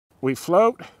We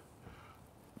float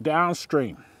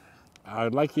downstream.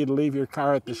 I'd like you to leave your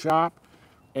car at the shop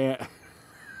and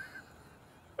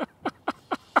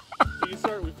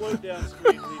So we float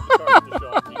downstream, leave the car at the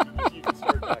shop. You can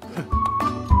start back there.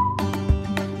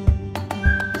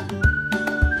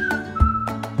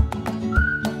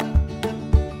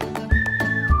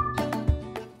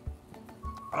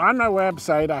 On my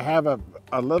website, I have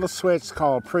a little switch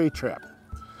called pre-trip.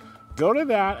 Go to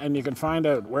that and you can find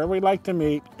out where we like to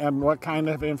meet and what kind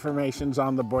of information's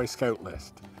on the Boy Scout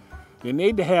list. You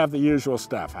need to have the usual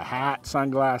stuff: a hat,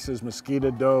 sunglasses, mosquito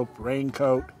dope,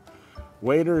 raincoat,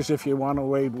 waders if you want to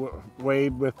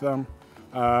wade with them.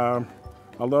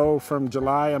 Although from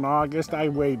July and August, I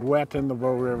wade wet in the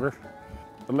Bow River.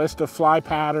 A list of fly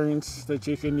patterns that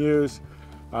you can use.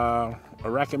 I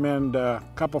recommend a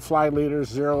couple fly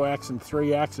leaders, 0x and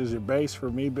 3x as your base for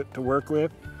me to work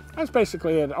with. That's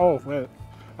basically it. Oh,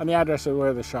 and the address of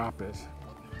where the shop is.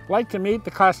 Like to meet the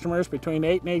customers between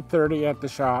 8 and 8:30 at the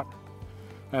shop.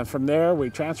 And from there, we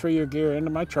transfer your gear into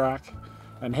my truck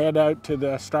and head out to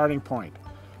the starting point.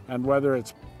 And whether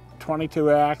it's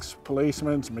 22X,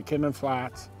 Policeman's, McKinnon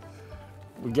Flats,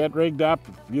 we get rigged up,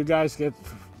 you guys get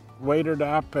wadered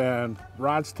up and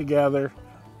rods together.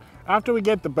 After we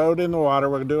get the boat in the water,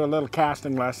 we'll do a little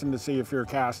casting lesson to see if you're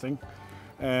casting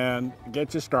and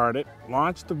get you started,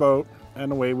 launch the boat,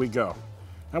 and away we go.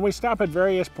 And we stop at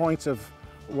various points of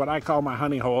what I call my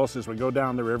honey holes as we go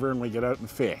down the river and we get out and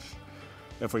fish.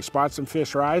 If we spot some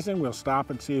fish rising, we'll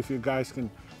stop and see if you guys can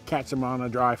catch them on a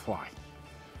dry fly.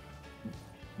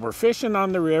 We're fishing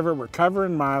on the river, we're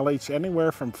covering mileage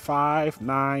anywhere from 5,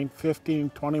 9, 15,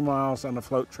 20 miles on a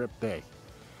float trip day.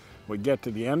 We get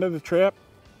to the end of the trip,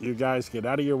 you guys get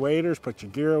out of your waders, put your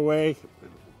gear away,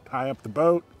 tie up the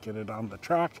boat, get it on the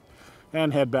truck,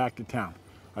 and head back to town.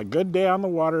 A good day on the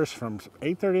water is from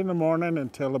 8:30 in the morning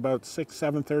until about 6,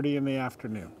 7:30 in the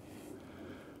afternoon.